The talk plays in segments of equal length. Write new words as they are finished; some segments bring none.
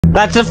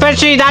That's the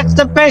fishy! That's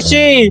the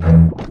fishy!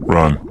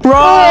 Run.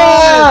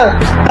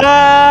 Run!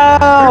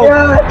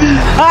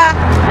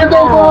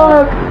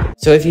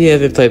 So if you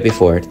haven't played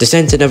before,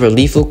 Descent's another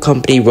lethal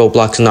company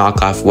Roblox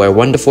knockoff where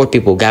 1 to 4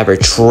 people gather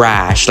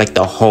trash like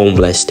the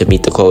homeless to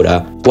meet the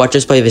quota. Watch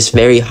us play this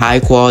very high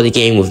quality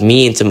game with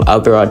me and some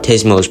other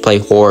autismos play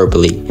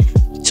horribly.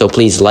 So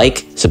please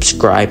like,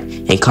 subscribe,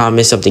 and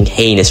comment something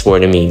heinous for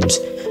the memes.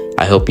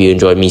 I hope you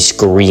enjoy me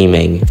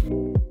screaming.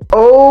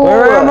 Oh,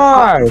 where am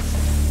I?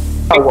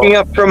 Waking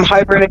up from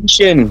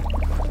hibernation.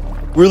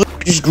 We're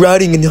just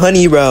grinding in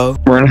honey, bro.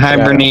 We're in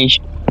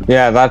hibernation.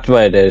 Yeah, that's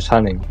what it is,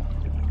 honey.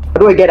 How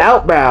do I get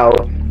out, bro?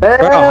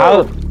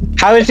 Bro,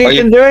 how is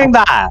Ethan doing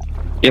that?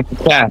 You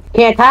can't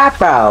tap,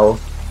 bro.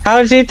 How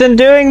is Ethan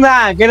doing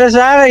that? Get us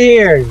out of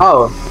here!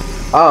 Oh,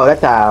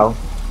 that's how.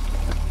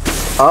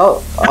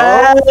 Oh,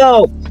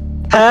 help!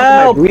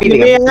 Help! Get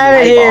me out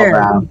of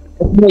here!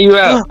 Get you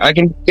out. I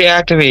can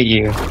deactivate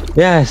you.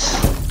 Yes.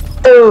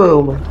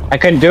 Boom. I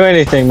couldn't do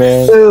anything,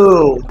 man.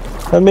 Boom.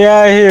 Let me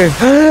out of here.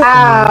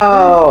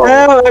 Ow!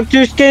 No, I'm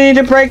too skinny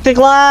to break the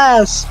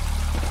glass.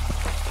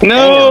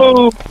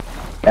 No.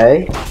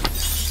 Hey.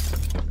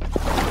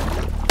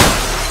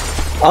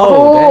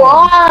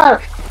 Oh,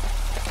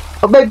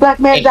 a big black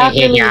man's after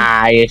me.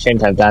 Yeah, you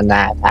shouldn't have done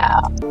that,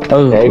 pal.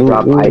 Oh, okay,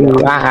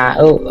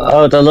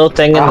 oh, the little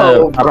thing in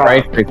the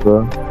right pretty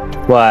cool.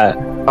 What?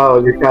 Oh,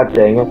 you're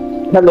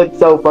touching. That looks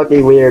so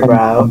fucking weird,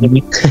 bro.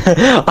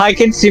 I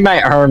can see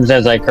my arms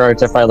as I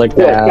crouch if I look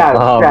down.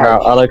 Oh, bro,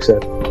 I look so.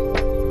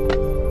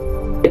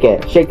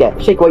 Shake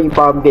it, shake what your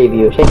mom gave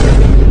you. Shake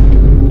it.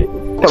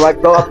 Come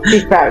on, go up,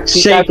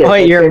 shake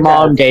what your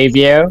mom gave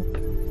you.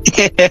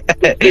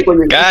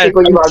 God,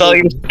 I'm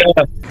telling you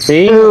stuff.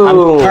 See,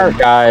 I'm smart,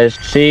 guys.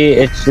 See,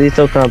 it's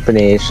lethal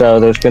company,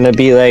 so there's gonna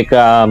be like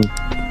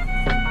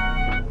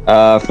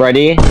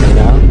Freddy, you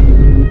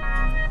know,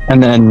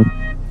 and then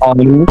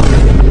Ollie,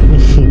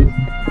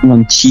 and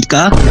then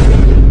Chica.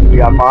 You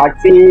got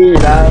Foxy, you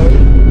know.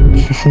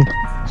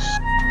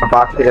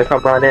 Foxy to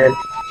come run in.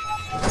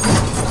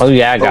 Oh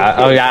yeah, God.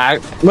 Oh yeah.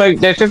 Wait,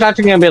 this is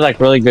actually gonna be like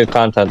really good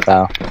content,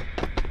 though.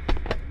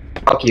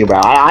 Fuck you, bro.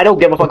 I don't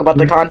give a fuck about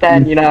the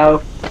content, you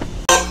know.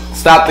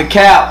 Stop the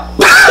cap.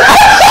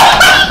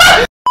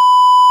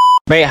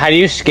 Wait, how do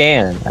you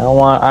scan? I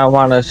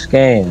want to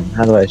scan.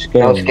 How do I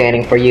scan? No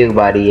scanning for you,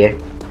 buddy.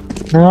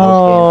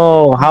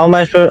 No. How am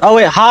I supposed? Oh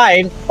wait,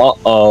 hide.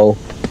 Oh.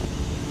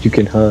 You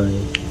can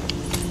hide.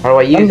 How do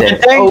I use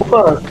it? Oh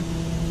fuck.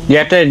 You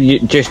have to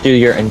just do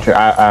your I don't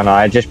know.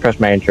 I just pressed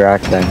my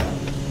interact thing.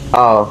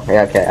 Oh,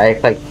 yeah, okay. I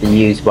clicked the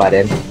use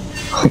button.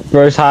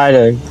 Where's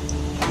hiding?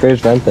 Where's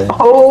venting?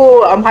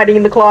 Oh, I'm hiding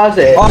in the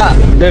closet. Oh,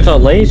 there's a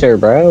laser,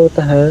 bro. What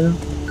the hell?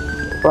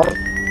 What?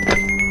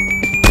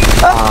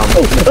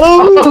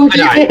 Oh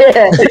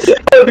shit!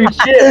 Oh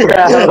shit,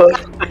 bro!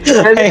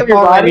 I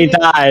already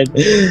died.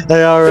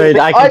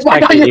 I can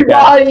expect you,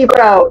 body,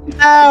 bro.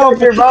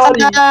 Help! Your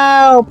body.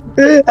 Help!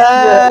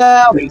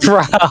 Help!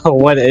 Bro,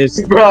 what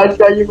is? Bro, I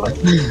got your body.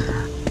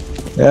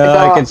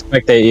 I can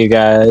spectate you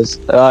guys.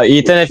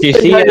 Ethan, if you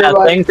see a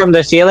thing from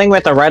the ceiling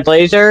with a red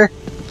laser,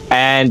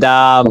 and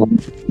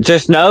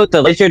just note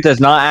the laser does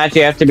not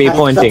actually have to be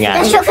pointing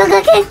at you.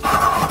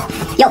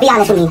 Yo, be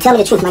honest with me. Tell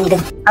me the truth, my nigga.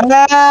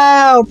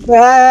 Help!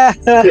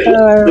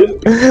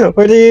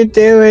 What are you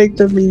doing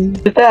to me?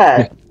 What's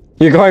that?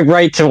 You're going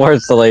right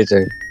towards the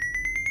laser.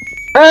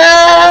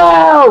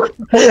 Help!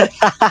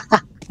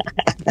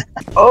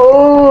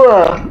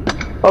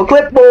 Oh,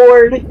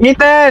 clipboard.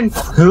 Ethan!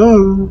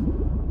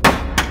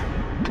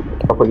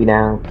 I'll put you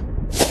down.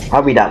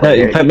 I'll be down.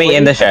 No, put me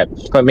in the ship.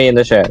 Put me in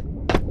the ship.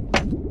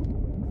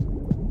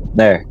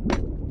 There.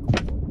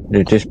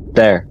 You're just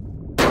there.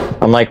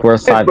 I'm like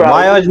worth 5.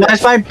 Why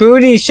does my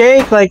booty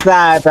shake like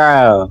that,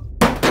 bro?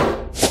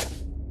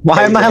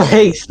 Why are my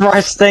legs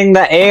thrusting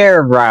the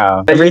air,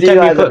 bro? Every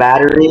time you put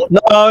battery.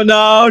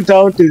 No,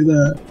 don't do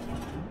that.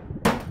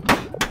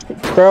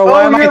 Bro,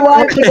 why am I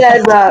alive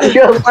again, bro?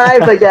 You're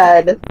alive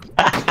again.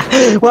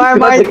 Why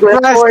am I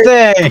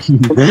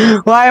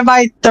thrusting? Why am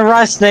I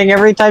thrusting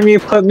every time you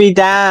put me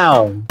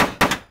down?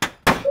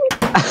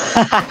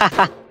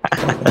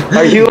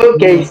 Are you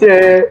okay,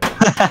 sir?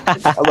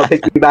 I'm gonna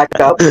pick you back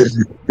up.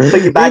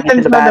 Put you back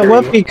into the battery. The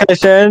whoopee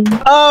cushion.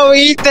 Oh,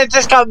 Ethan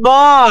just got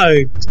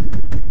bogged.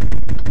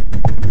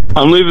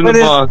 I'm leaving the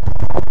box.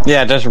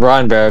 Yeah, just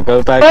run, bro.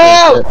 Go back.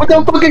 Oh, what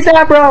the fuck is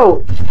that,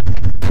 bro?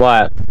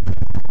 What?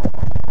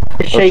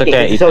 It's shaking.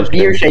 It's so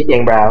you're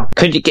shaking, bro.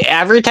 Could you?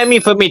 Every time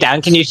you put me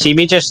down, can you see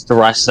me just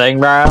thrusting,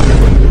 bro?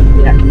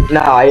 Yeah.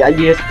 No, I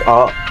just.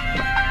 Oh.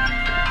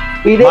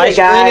 We did it,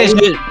 guys.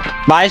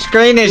 My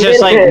screen is just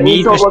like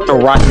me just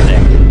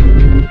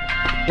thrusting.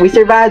 We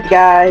survived,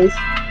 guys.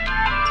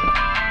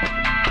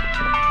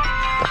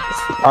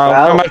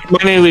 How much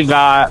money we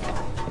got?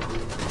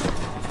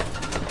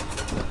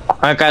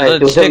 Okay,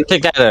 let's stick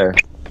together.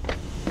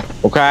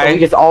 Okay. So we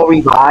just all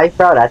revive,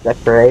 bro. That's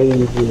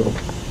crazy.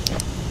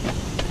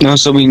 No,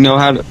 so we know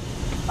how to.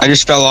 I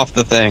just fell off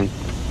the thing.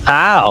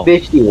 How?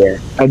 Fishy here.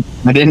 I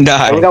didn't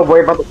die. We gotta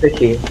worry about the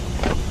fishy.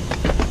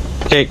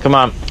 Okay, come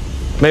on.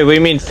 Wait, we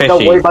mean fishy.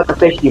 Don't worry about the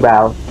fishy,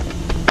 bro.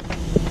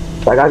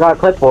 Like, I got a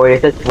clip for you.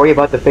 It says, worry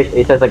about the fish.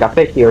 It says, like, a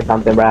fishy or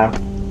something, bro.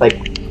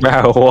 Like,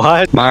 bro,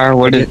 what? Myra,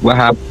 what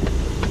happened?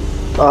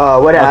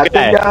 What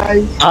happened,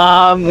 guys?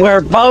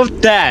 We're both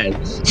dead.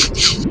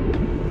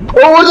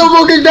 Oh, what the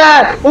fuck is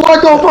that?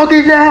 What the fuck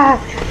is that?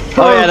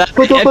 Oh yeah,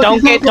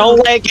 don't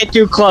let it get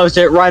too close.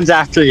 It runs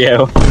after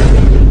you.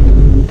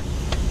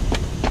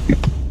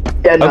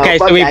 Yeah, no, okay,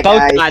 so we both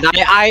died.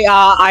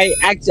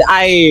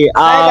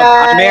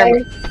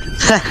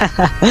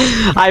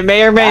 I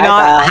may or may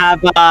not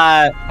have.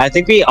 I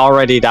think we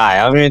already died.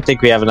 I don't even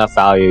think we have enough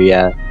value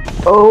yet.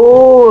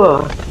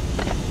 Oh.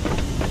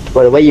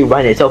 Well, the way you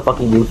run is so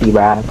fucking goofy,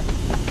 bro.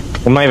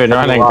 I'm not even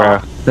running, bro.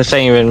 This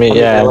ain't even me.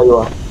 Yeah.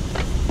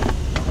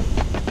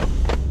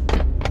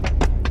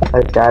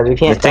 Guys, we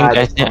can't.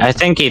 I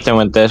think Ethan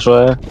went this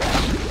way.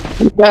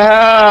 No,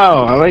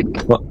 I like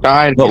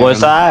died. What was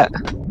that?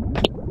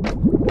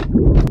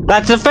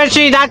 That's the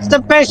fishy! That's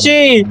the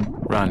fishy!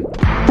 Run.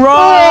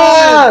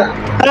 Run!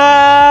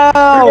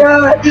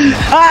 No!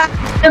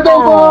 Get the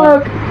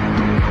fuck!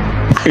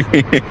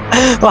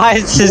 Why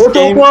is this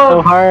game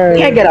so hard?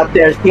 Can't get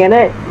upstairs, can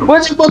it?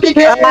 What's your fucking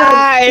can?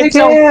 It's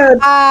so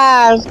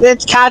fast!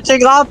 It's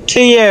catching up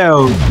to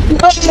you!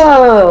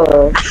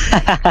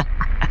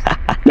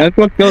 That's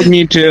what killed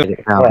me too.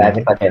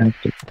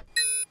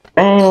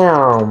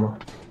 Damn.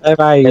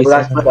 Bye-bye.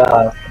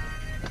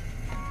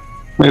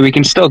 Wait, we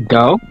can still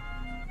go?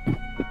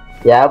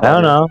 Yeah, I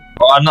don't know.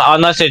 Well,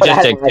 unless it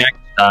just ejects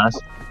us.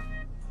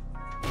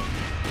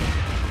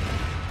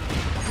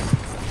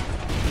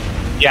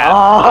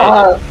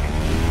 Yeah.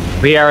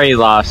 We already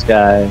lost,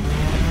 guys.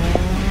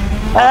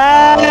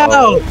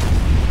 Oh! Is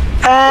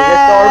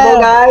this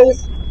normal,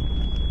 guys?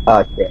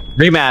 Oh shit.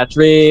 Rematch.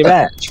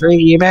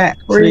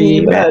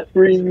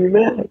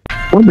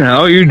 What the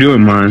hell are you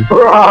doing, man?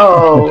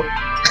 Bro!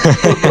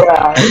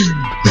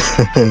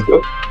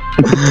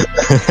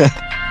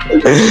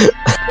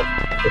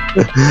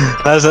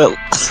 That's it.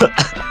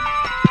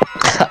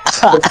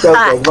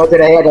 We're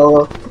gonna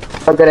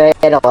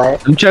handle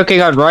it. I'm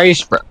choking on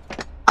rice, bro.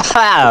 We're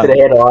gonna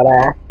handle all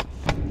that.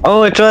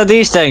 Oh, it's one of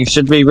these things.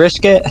 Should we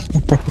risk it?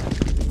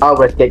 I'll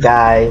risk it,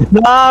 guys.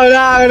 No!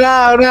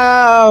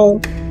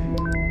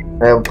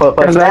 Put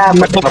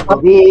that,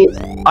 put these.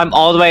 I'm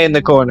all the way in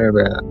the corner,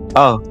 bro.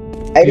 Oh.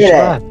 I did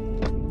it.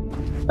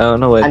 Oh,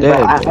 no, it did.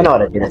 I know how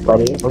to do this,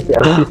 buddy.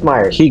 I'm too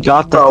smart. He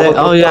got the thing.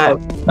 Oh, yeah.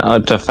 Oh,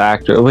 it's a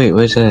factor. Wait,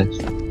 what's this?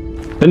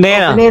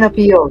 Banana. Banana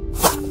peel.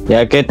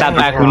 Yeah, get that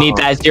back. We need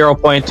that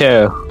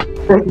 0.2.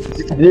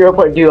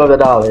 0.2 of the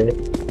dollar.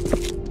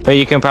 But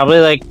you can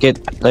probably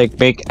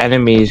make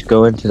enemies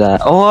go into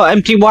that. Oh,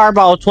 empty water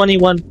bottle,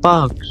 21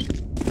 bucks.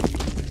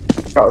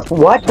 Bro,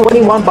 what?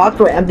 21 bucks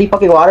for an empty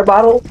fucking water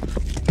bottle?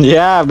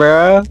 Yeah,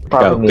 bro.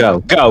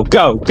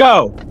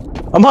 Go.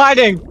 I'm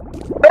hiding.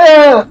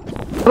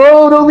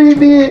 Bro, don't leave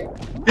me.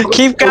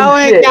 Keep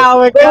going,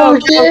 go.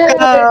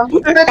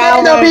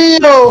 Banana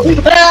peel.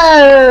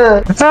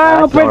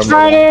 Help, it's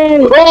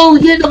running. Oh,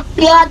 you're the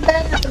black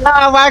man.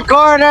 Oh, we're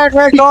cornered.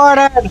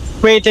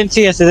 Wait, didn't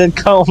see us. It didn't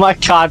go. Oh my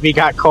god, we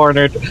got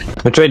cornered.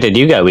 Which way did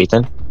you go,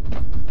 Ethan?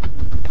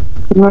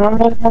 No! What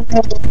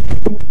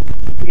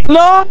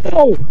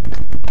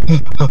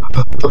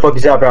the fuck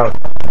is that, bro?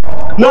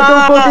 What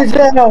the fuck is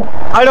that?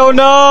 I don't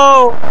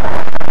know!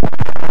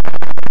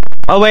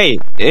 Oh wait,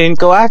 it didn't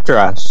go after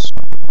us.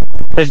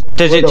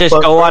 Does it just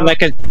go on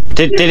like a...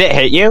 Did it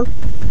hit you?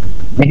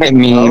 It hit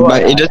me,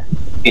 but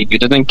it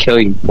doesn't kill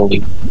you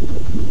fully.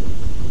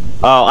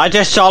 Oh, I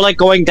just saw it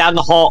going down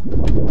the hall.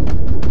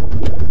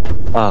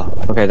 Oh,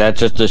 okay, that's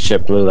just the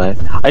ship blue light.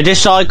 I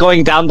just saw it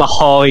going down the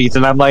hall,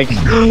 Ethan. I'm like...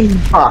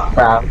 Oh,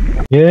 crap.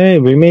 Yay,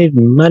 we made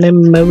money,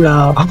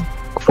 moolah.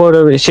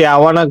 Quota. See, I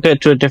want to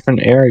get to a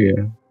different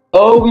area.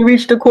 Oh, we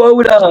reached the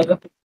quota.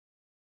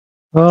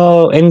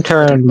 Oh,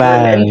 intern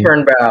bag.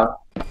 Intern bag.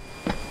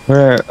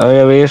 Where? Oh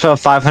yeah, we just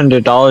have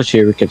 $500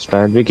 here we could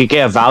spend. We could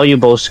get a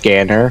valuable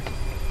scanner.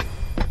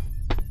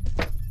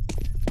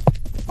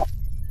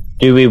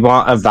 Do we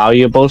want a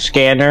valuable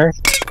scanner?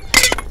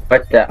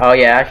 What the? Oh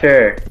yeah,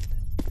 sure.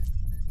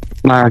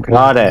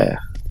 Got it.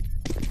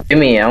 Give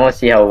me. I want to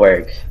see how it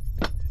works.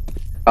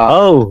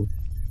 Oh.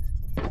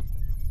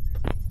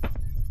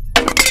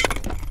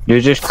 You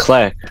just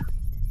click.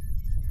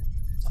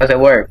 How does it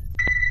work?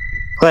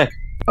 Click.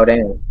 Oh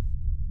damn.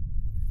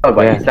 Oh,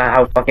 but it's not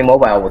how fucking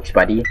mobile works,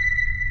 buddy.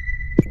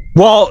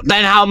 Well,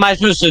 then how am I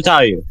supposed to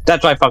tell you?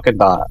 That's what I fucking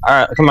thought.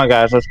 Alright, come on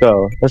guys, let's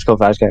go. Let's go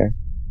fast, guy.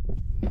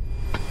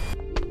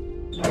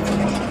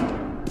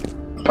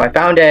 Oh, I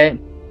found it.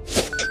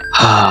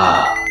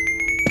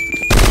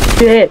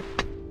 Shit.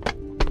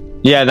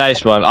 Yeah,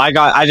 nice one.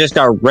 I just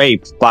got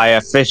raped by a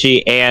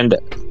fishy and...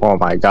 Oh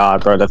my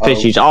god, bro, the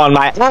fishy's on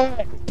my...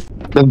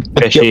 The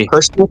fishy.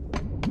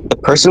 The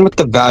person with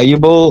the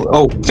valuable...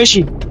 Oh,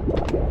 fishy!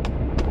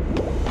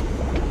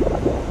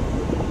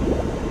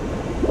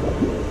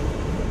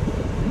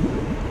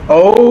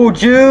 Oh,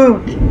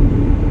 juke!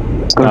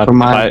 It's good for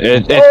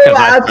mine. Oh,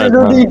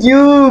 absolutely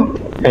juke!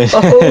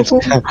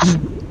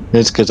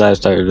 It's because I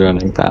started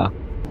running, pal.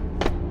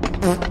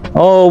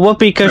 Oh,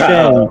 whoopee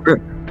cushion.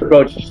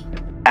 Roach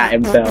at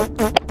himself.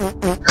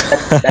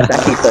 That's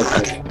actually so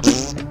cool.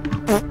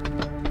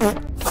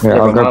 Here,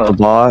 I'll grab the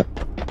bot.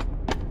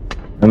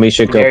 And we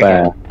should go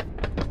back.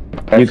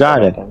 You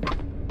got it.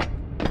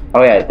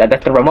 Oh yeah,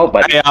 that's the remote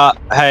button. Hey,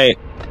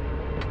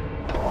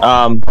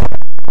 oh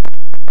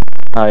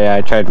yeah,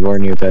 I tried to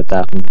warn you about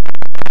that one.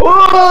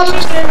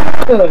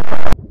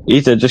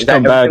 Ethan, just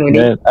come back,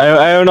 man.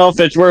 I don't know if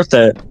it's worth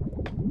it.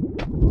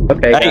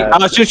 Okay. Hey,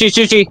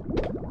 sushi.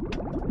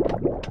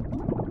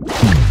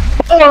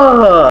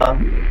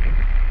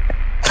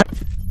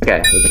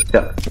 Okay, let's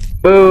go.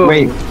 Boom.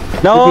 Wait.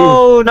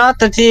 No, not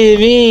the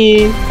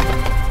TV.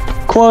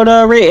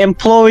 Quota rate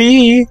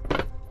employee.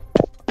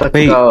 Let's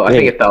go. I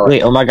think it fell.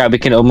 Wait, oh my god, we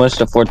can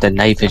almost afford the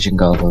night vision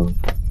goggle.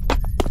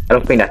 I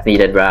don't think that's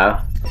needed, bro.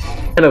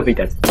 I don't think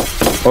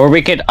that's. Or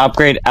we could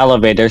upgrade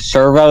elevator,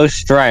 servo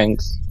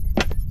strength,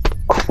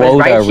 quota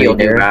right shield,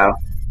 reader. Bro.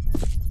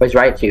 What's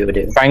right shield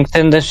do?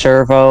 Strengthen the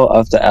servo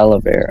of the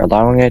elevator,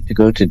 allowing it to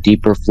go to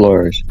deeper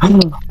floors.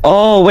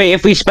 Oh wait,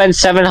 if we spend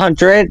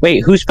 700,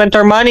 wait, who spent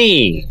our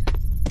money?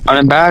 On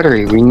a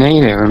battery, we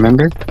need it,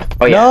 remember?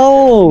 Oh yeah.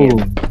 No!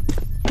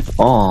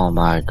 Oh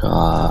my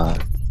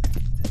god.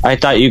 I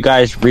thought you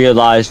guys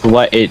realized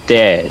what it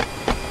did.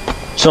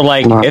 So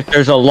like, if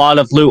there's a lot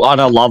of loot on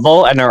a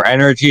level and our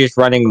energy is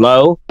running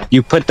low,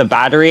 you put the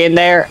battery in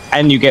there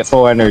and you get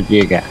full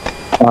energy again.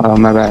 Oh,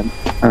 my bad.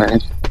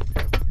 Alright.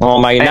 Oh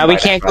my, now we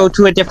can't go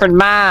to a different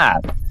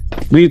map.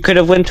 We could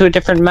have went to a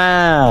different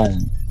map.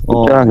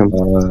 Oh,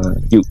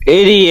 you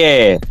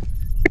idiot.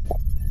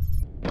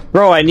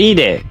 Bro, I need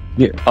it.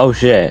 Oh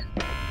shit.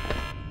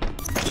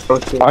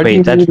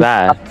 Wait, that's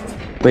bad.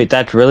 Wait,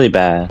 that's really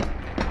bad.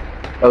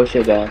 Oh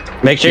shit, bad.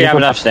 Make sure you have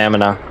enough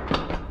stamina.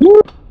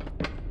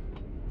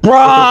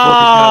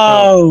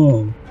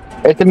 Bro!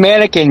 It's a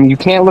mannequin, you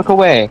can't look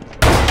away.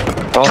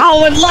 Oh.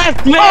 Colin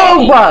left me!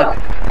 Oh fuck!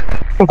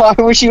 Why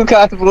would you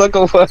guys look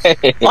away?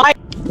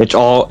 It's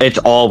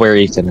all where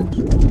Ethan is.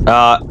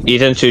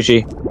 Ethan,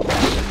 sushi.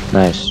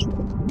 Nice.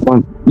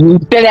 You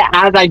did it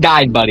as I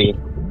died, buddy.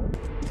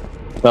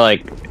 But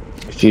like,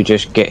 if you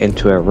just get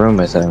into a room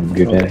with him,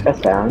 you're dead. That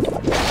sound.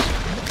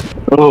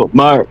 Oh,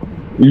 Mark.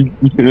 You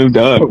could have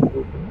died.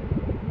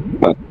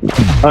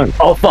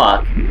 Oh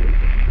fuck.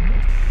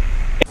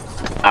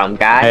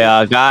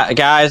 Guys. Hey,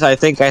 guys, I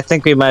think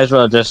we might as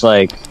well just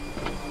like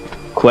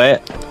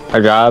quit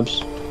our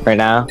jobs right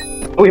now.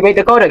 We made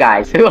the quota,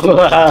 guys.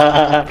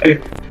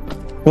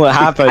 What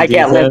happened? I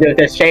can't live with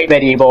this shape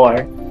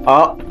anymore.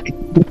 Oh.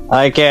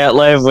 I can't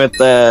live with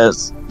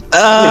this.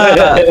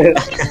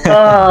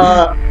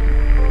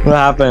 What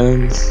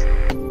happens?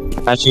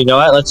 Actually, you know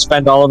what? Let's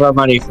spend all of our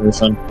money for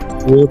some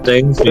cool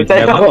things. Give me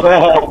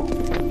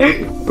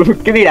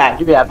that.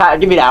 Give me that. Pat,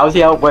 give me that. I'll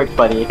see how it works,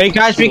 buddy. Hey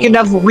guys, we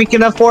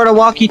can afford a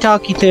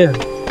walkie-talkie too.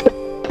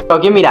 Oh,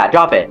 give me that.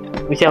 Drop it.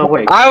 Let me see how it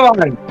works. I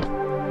won.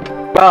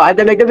 Bro, I have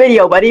to make the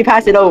video, buddy.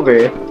 Pass it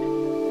over.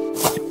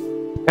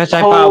 Guys,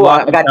 I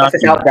gotta test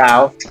this out,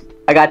 bro.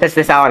 I gotta test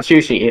this out on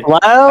sushi.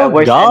 Hello,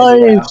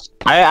 guys.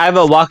 I have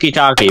a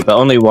walkie-talkie, but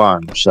only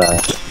one. So.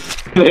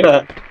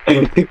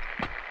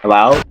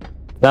 Hello?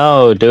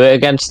 No, do it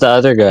against the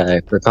other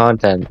guy for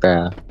content,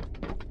 bro.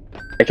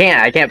 I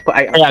can't put.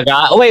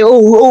 Oh wait,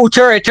 oh,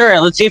 turret.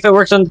 Let's see if it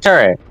works on the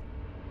turret.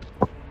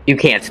 You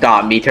can't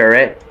stop me,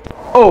 turret.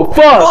 Oh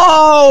fuck!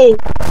 Oh!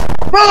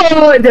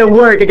 Oh, it didn't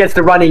work against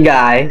the running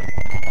guy.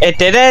 It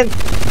didn't?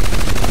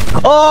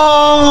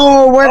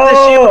 Oh, where'd the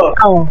shield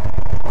go?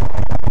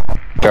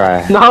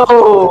 Try.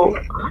 No!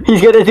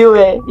 He's gonna do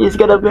it. He's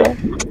gonna be.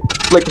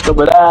 Look at some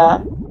of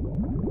that.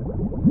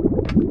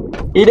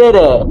 He did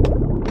it.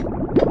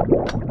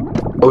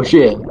 Oh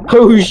shit.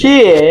 Oh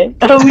shit.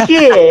 Oh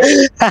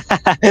shit.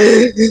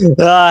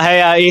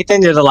 Hey,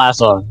 Ethan, you're the last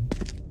one.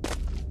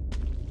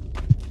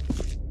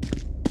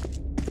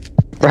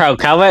 Bro,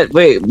 comment.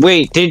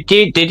 Wait.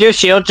 Did your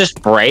shield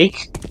just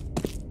break?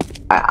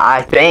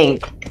 I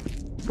think.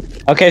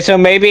 Okay, so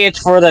maybe it's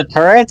for the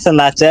turrets and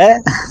that's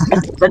it?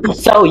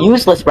 That's so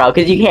useless, bro,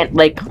 because you can't,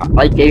 like,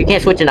 you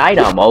can't switch an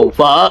item. Oh,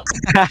 fuck.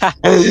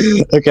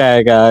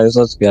 Okay, guys,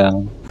 let's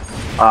go.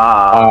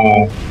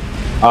 Guys.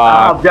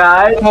 I'll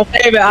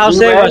save us,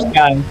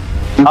 guys.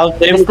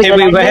 Did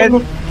we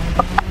win?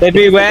 Did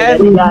we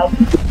win?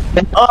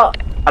 Oh,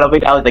 I don't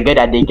think that was a good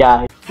ending,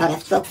 guys. How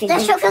that stroke feel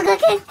good,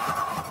 kid?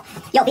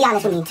 Yo, be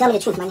honest with me. Tell me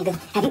the truth, my nigga.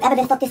 Have you ever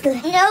been fucked this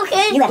good? No,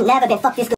 kid. You have never been fucked this good.